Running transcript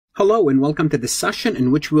Hello and welcome to this session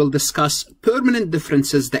in which we'll discuss permanent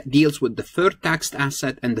differences that deals with deferred tax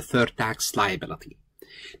asset and deferred tax liability.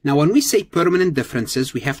 Now, when we say permanent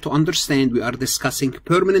differences, we have to understand we are discussing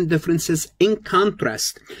permanent differences in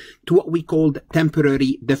contrast to what we called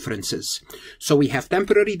temporary differences. So we have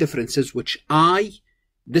temporary differences, which I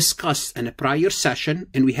discussed in a prior session,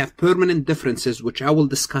 and we have permanent differences, which I will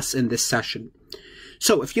discuss in this session.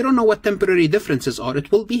 So if you don't know what temporary differences are,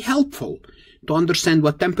 it will be helpful to understand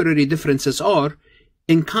what temporary differences are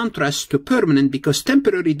in contrast to permanent, because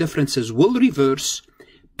temporary differences will reverse.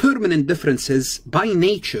 Permanent differences, by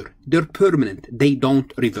nature, they're permanent. They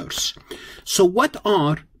don't reverse. So what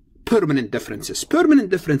are permanent differences? Permanent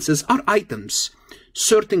differences are items,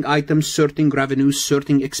 certain revenues,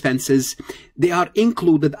 certain expenses. They are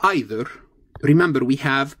included either, remember, we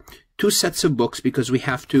have two sets of books because we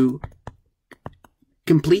have to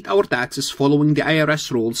complete our taxes following the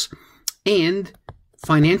IRS rules, and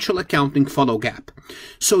financial accounting follow GAAP.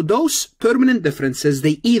 So those permanent differences,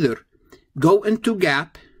 they either go into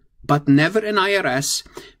GAAP but never in IRS,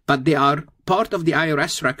 but they are part of the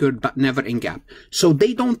IRS record but never in GAAP. So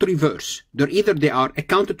they don't reverse. They are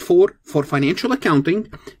accounted for financial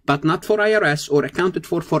accounting but not for IRS, or accounted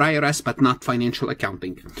for IRS but not financial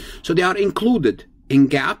accounting. So they are included in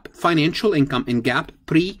GAAP financial income, in GAAP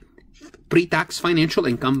pre-tax financial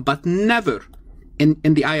income, but never in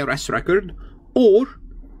the IRS record, or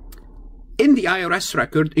in the IRS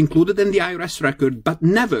record, included in the IRS record, but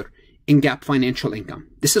never in GAAP financial income.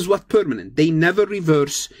 This is what permanent. They never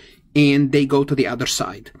reverse and they go to the other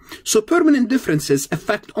side. So permanent differences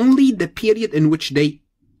affect only the period in which they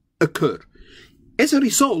occur. As a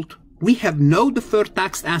result, we have no deferred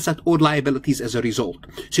tax asset or liabilities as a result.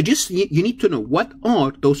 So you need to know what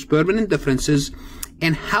are those permanent differences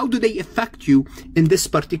and how do they affect you in this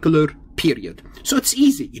particular period. So it's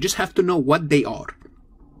easy. You just have to know what they are.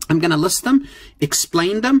 I'm going to list them,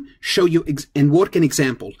 explain them, show you, and work an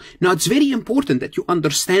example. Now, it's very important that you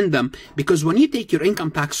understand them, because when you take your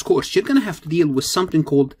income tax course, you're going to have to deal with something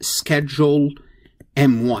called Schedule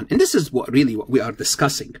M1. And this is what we are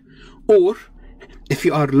discussing. Or if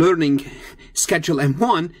you are learning Schedule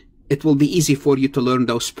M1, it will be easy for you to learn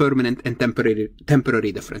those permanent and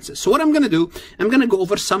temporary differences. So what I'm going to do, I'm going to go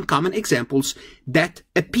over some common examples that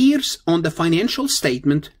appears on the financial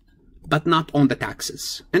statement, but not on the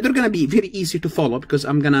taxes. And they're going to be very easy to follow because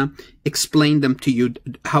I'm going to explain them to you.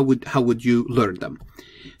 How would you learn them?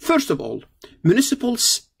 First of all, municipal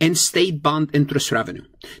and state bond interest revenue.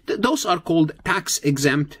 Those are called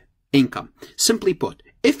tax-exempt income. Simply put,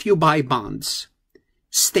 if you buy bonds,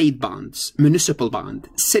 state bonds, municipal bond,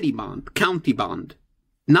 city bond, county bond,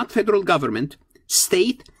 not federal government,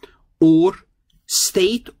 state or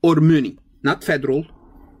muni, not federal.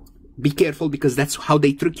 Be careful, because that's how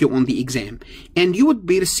they trick you on the exam. And you would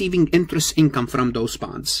be receiving interest income from those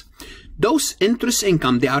bonds. Those interest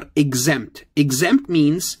income, they are exempt. Exempt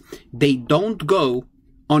means they don't go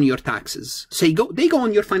on your taxes. So they go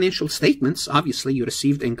on your financial statements. Obviously, you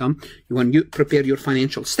received income. When you prepare your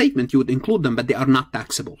financial statement, you would include them, but they are not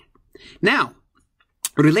taxable. Now,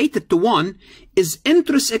 related to one is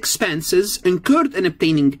interest expenses incurred in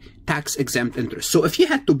obtaining tax-exempt interest. So if you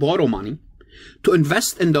had to borrow money to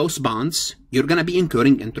invest in those bonds, you're going to be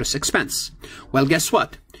incurring interest expense. Well, guess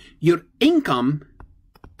what? Your income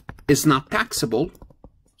is not taxable,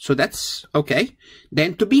 so that's okay.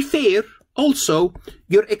 Then, to be fair, also,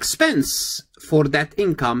 your expense for that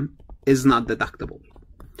income is not deductible.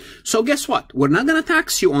 So guess what? We're not going to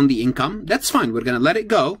tax you on the income. That's fine. We're going to let it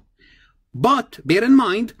go. But bear in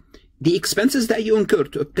mind, the expenses that you incur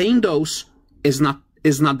to obtain those is not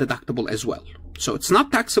deductible as well. So it's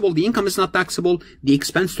not taxable. The income is not taxable. The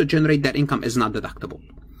expense to generate that income is not deductible.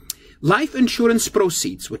 Life insurance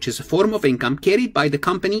proceeds, which is a form of income carried by the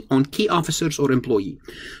company on key officers or employee.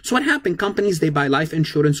 So what happened? Companies, they buy life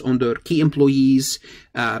insurance on their key employees,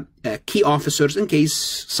 key officers. In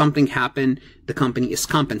case something happened, the company is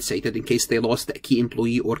compensated in case they lost a key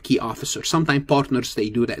employee or key officer. Sometimes partners, they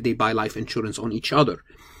do that. They buy life insurance on each other.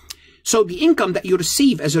 So the income that you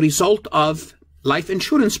receive as a result of life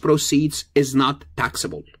insurance proceeds is not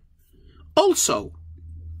taxable. Also,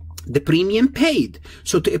 the premium paid.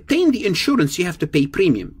 So to obtain the insurance, you have to pay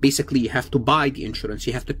premium. Basically, you have to buy the insurance.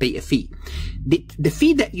 You have to pay a fee. The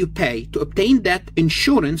fee that you pay to obtain that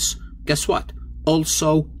insurance, guess what?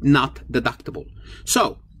 Also not deductible.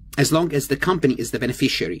 So as long as the company is the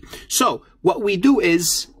beneficiary. So what we do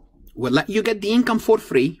is we'll let you get the income for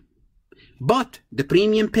free, but the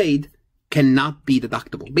premium paid cannot be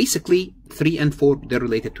deductible. Basically, 3 and 4, they're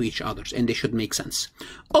related to each other and they should make sense.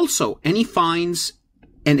 Also, any fines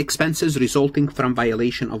and expenses resulting from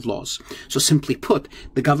violation of laws. So simply put,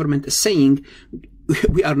 the government is saying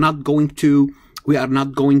we are not going to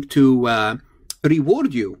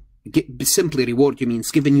reward you. Simply reward you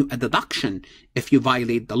means giving you a deduction if you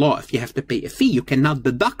violate the law. If you have to pay a fee, you cannot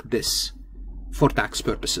deduct this for tax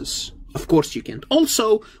purposes. Of course you can't.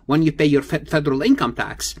 Also, when you pay your federal income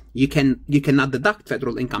tax, you cannot deduct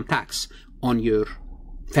federal income tax on your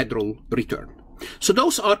federal return. So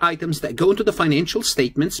those are items that go into the financial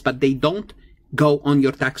statements, but they don't go on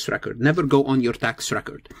your tax record. Never go on your tax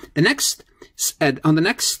record. The next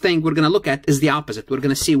thing we're going to look at is the opposite. We're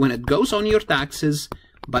going to see when it goes on your taxes,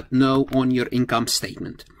 but no on your income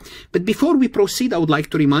statement. But before we proceed, I would like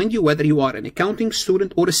to remind you, whether you are an accounting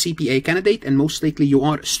student or a CPA candidate, and most likely you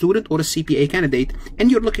are a student or a CPA candidate, and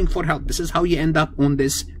you're looking for help, this is how you end up on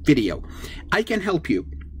this video. I can help you.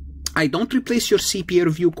 I don't replace your CPA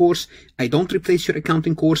review course. I don't replace your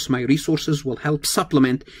accounting course. My resources will help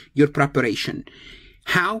supplement your preparation.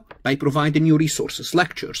 How? By providing you resources,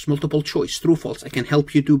 lectures, multiple choice, true, false. I can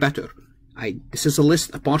help you do better. This is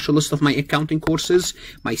a partial list of my accounting courses.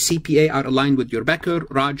 My CPA are aligned with your Becker,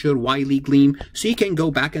 Roger, Wiley, Gleam, so you can go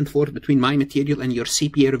back and forth between my material and your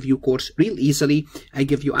CPA review course real easily. I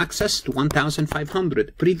give you access to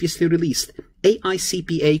 1,500 previously released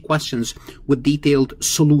AICPA questions with detailed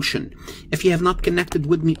solution. If you have not connected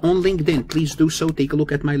with me on LinkedIn, please do so. Take a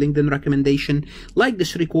look at my LinkedIn recommendation. Like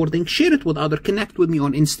this recording, share it with others. Connect with me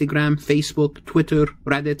on Instagram, Facebook, Twitter,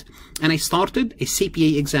 Reddit. And I started a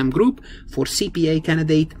CPA exam group for CPA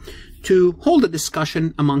candidate to hold a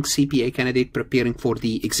discussion among CPA candidate preparing for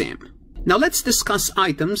the exam. Now let's discuss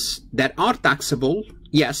items that are taxable.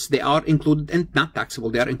 Yes, they are included and not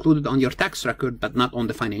taxable. They are included on your tax record, but not on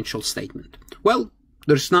the financial statement. Well,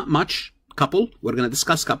 there's not much. Couple. We're going to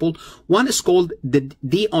discuss couple. One is called the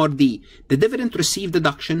DRD, the dividend received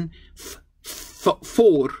deduction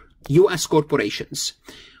for U.S. corporations.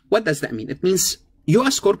 What does that mean? It means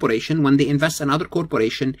U.S. corporation, when they invest in other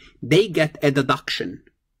corporation, they get a deduction.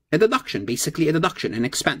 A deduction, basically a deduction, an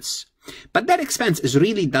expense. But that expense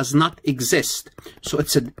really does not exist. So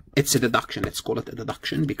it's a deduction. Let's call it a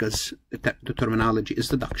deduction because the terminology is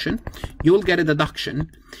deduction. You will get a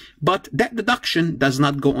deduction, but that deduction does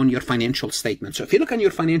not go on your financial statement. So if you look on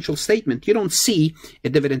your financial statement, you don't see a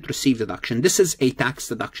dividend received deduction. This is a tax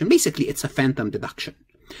deduction. Basically, it's a phantom deduction.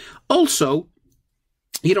 Also,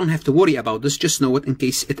 you don't have to worry about this. Just know it in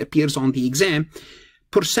case it appears on the exam.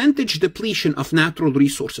 Percentage depletion of natural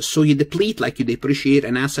resources. So you deplete, like you depreciate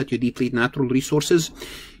an asset, you deplete natural resources.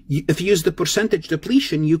 If you use the percentage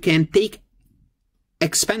depletion, you can take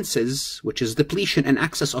expenses, which is depletion, in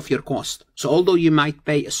excess of your cost. So although you might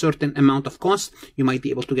pay a certain amount of cost, you might be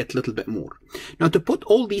able to get a little bit more. Now, to put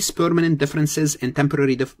all these permanent differences and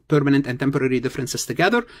permanent and temporary differences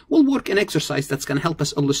together, we'll work an exercise that's going to help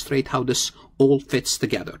us illustrate how this all fits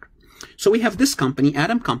together. So we have this company,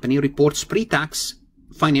 Adam Company, reports pre-tax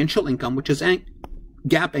financial income, which is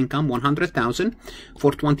GAAP income, $100,000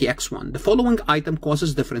 for 20X1. The following item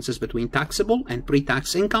causes differences between taxable and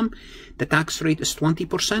pre-tax income. The tax rate is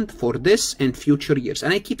 20% for this and future years.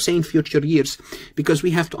 And I keep saying future years because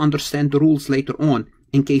we have to understand the rules later on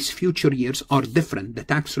in case future years are different. The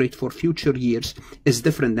tax rate for future years is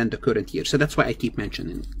different than the current year. So that's why I keep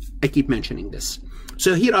mentioning this.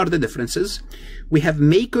 So here are the differences. We have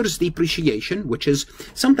maker's depreciation, which is,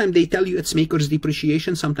 sometimes they tell you it's maker's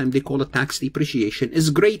depreciation, sometimes they call it tax depreciation, is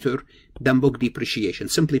greater than book depreciation.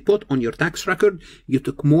 Simply put, on your tax record, you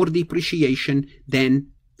took more depreciation than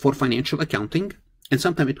for financial accounting. And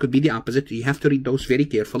sometimes it could be the opposite. You have to read those very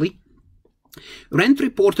carefully. Rent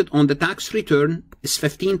reported on the tax return is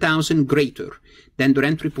 $15,000 greater than the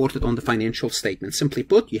rent reported on the financial statement. Simply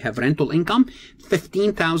put, you have rental income,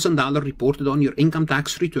 $15,000 reported on your income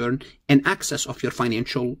tax return in excess of your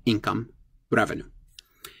financial income revenue.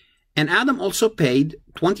 And Adam also paid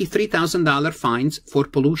 $23,000 fines for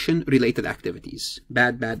pollution-related activities.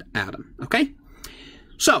 Bad Adam. Okay?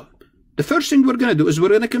 So, the first thing we're going to do is we're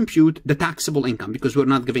going to compute the taxable income because we're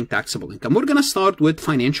not giving taxable income. We're going to start with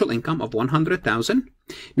financial income of $100,000.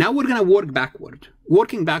 Now we're going to work backward.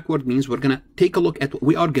 Working backward means we're going to take a look at what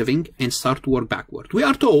we are giving and start to work backward. We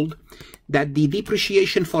are told that the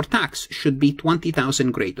depreciation for tax should be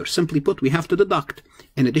 $20,000 greater. Simply put, we have to deduct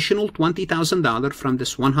an additional $20,000 from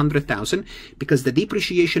this $100,000 because the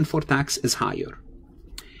depreciation for tax is higher.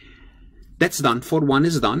 That's done. For one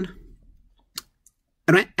is done.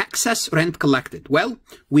 Excess rent collected. Well,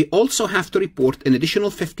 we also have to report an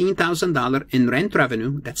additional $15,000 in rent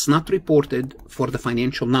revenue that's not reported for the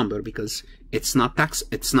financial number because it's not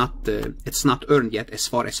earned yet as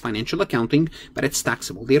far as financial accounting, but it's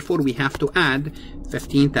taxable. Therefore, we have to add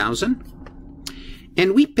 $15,000.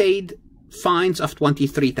 and we paid fines of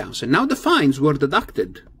 $23,000. Now the fines were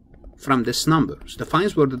deducted from this number. So the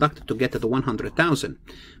fines were deducted to get to the $100,000,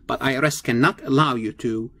 but IRS cannot allow you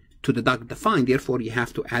to deduct the fine. Therefore, you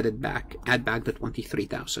have to add back the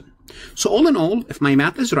 $23,000. So all in all, if my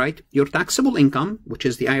math is right, your taxable income, which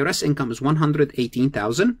is the IRS income, is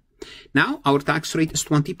 $118,000. Now our tax rate is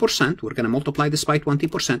 20%. We're going to multiply this by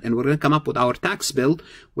 20%, and we're going to come up with our tax bill,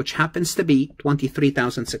 which happens to be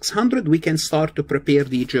 $23,600. We can start to prepare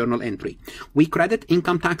the journal entry. We credit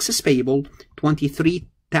income taxes payable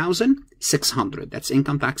 $23,600. That's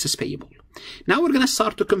income taxes payable. Now we're going to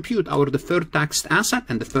start to compute our deferred tax asset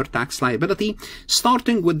and deferred tax liability,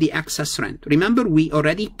 starting with the excess rent. Remember, we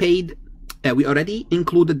already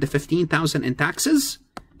included the $15,000 in taxes,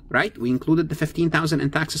 right? We included the $15,000 in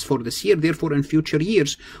taxes for this year. Therefore, in future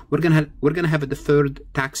years, we're gonna have a deferred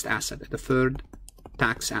tax asset,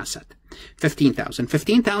 $15,000.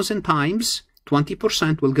 15,000 times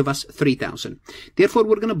 20% will give us 3,000. Therefore,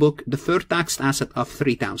 we're going to book deferred tax asset of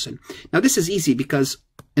 3,000. Now, this is easy because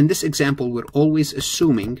in this example, we're always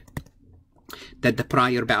assuming that the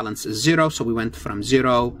prior balance is 0. So we went from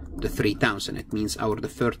 0 to 3,000. It means our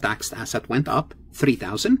deferred tax asset went up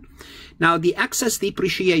 3,000. Now, the excess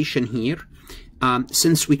depreciation here,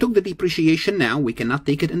 since we took the depreciation now, we cannot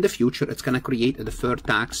take it in the future. It's going to create a deferred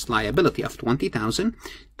tax liability of 20,000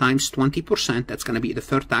 times 20%. That's going to be a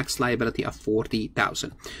deferred tax liability of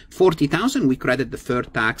 40,000. 40,000, we credit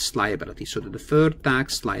deferred tax liability. So the deferred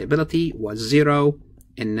tax liability was 0,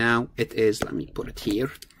 and now it is, let me put it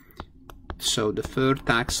here. So deferred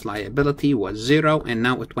tax liability was 0, and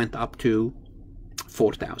now it went up to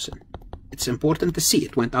 4,000. It's important to see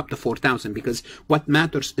it went up to 4,000 because what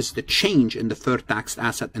matters is the change in deferred tax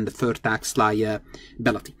asset and deferred tax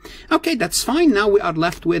liability. Okay, that's fine. Now we are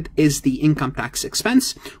left with is the income tax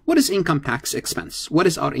expense. What is income tax expense? What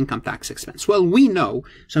is our income tax expense? Well, we know,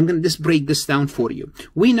 so I'm going to just break this down for you.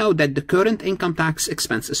 We know that the current income tax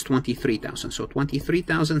expense is 23,000. So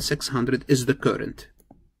 23,600 is the current.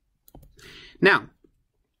 Now,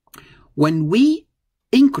 when we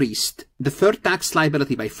increased deferred tax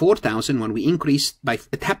liability by 4,000, when we increased by,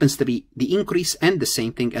 it happens to be the increase and the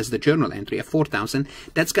same thing as the journal entry of 4,000,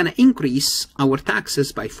 that's going to increase our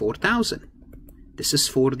taxes by 4,000. This is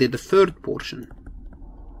for the deferred portion.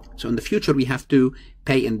 So in the future, we have to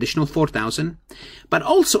pay an additional 4,000. But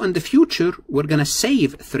also in the future, we're going to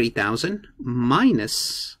save 3,000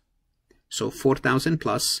 minus, so 4,000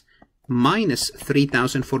 plus minus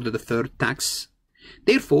 3,000 for the deferred tax.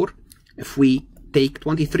 Therefore, if we take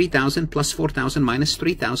 23,000 plus 4,000 minus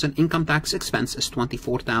 3,000, income tax expense is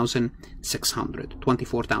 24,600.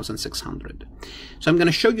 24,600. So I'm going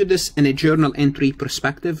to show you this in a journal entry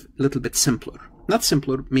perspective, a little bit simpler. Not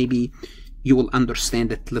simpler, maybe you will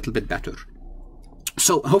understand it a little bit better.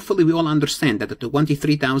 So hopefully we all understand that the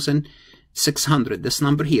 23,600, this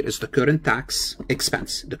number here is the current tax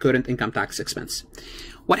expense, the current income tax expense.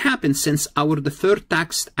 What happens since our deferred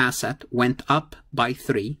tax asset went up by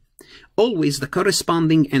 3? Always the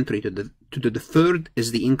corresponding entry to the deferred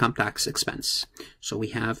is the income tax expense. So we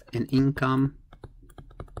have an income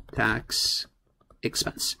tax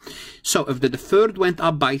expense. So if the deferred went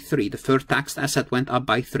up by 3, deferred tax asset went up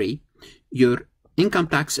by 3, your income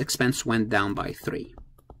tax expense went down by 3.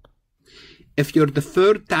 If your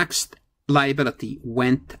deferred tax liability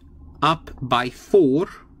went up by 4,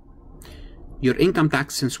 your income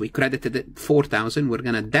tax, since we credited it 4,000, we're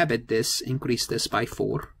going to debit this, increase this by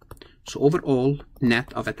 4. So overall,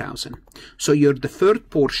 net of 1,000. So your deferred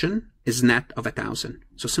portion is net of 1,000.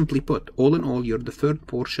 So simply put, all in all, your deferred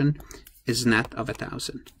portion is net of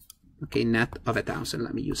 1,000. Okay, net of 1,000.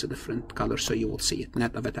 Let me use a different color so you will see it.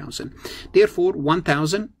 Net of 1,000. Therefore,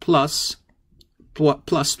 1,000 plus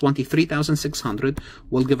 23,600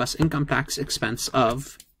 will give us income tax expense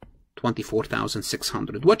of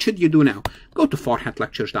 24,600. What should you do now? Go to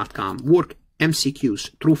farhatlectures.com. Work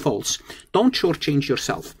MCQs, true, false. Don't shortchange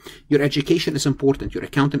yourself. Your education is important. Your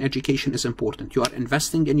accounting education is important. You are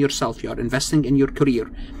investing in yourself. You are investing in your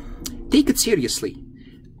career. Take it seriously.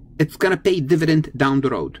 It's going to pay dividend down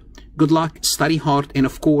the road. Good luck, study hard, and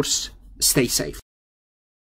of course, stay safe.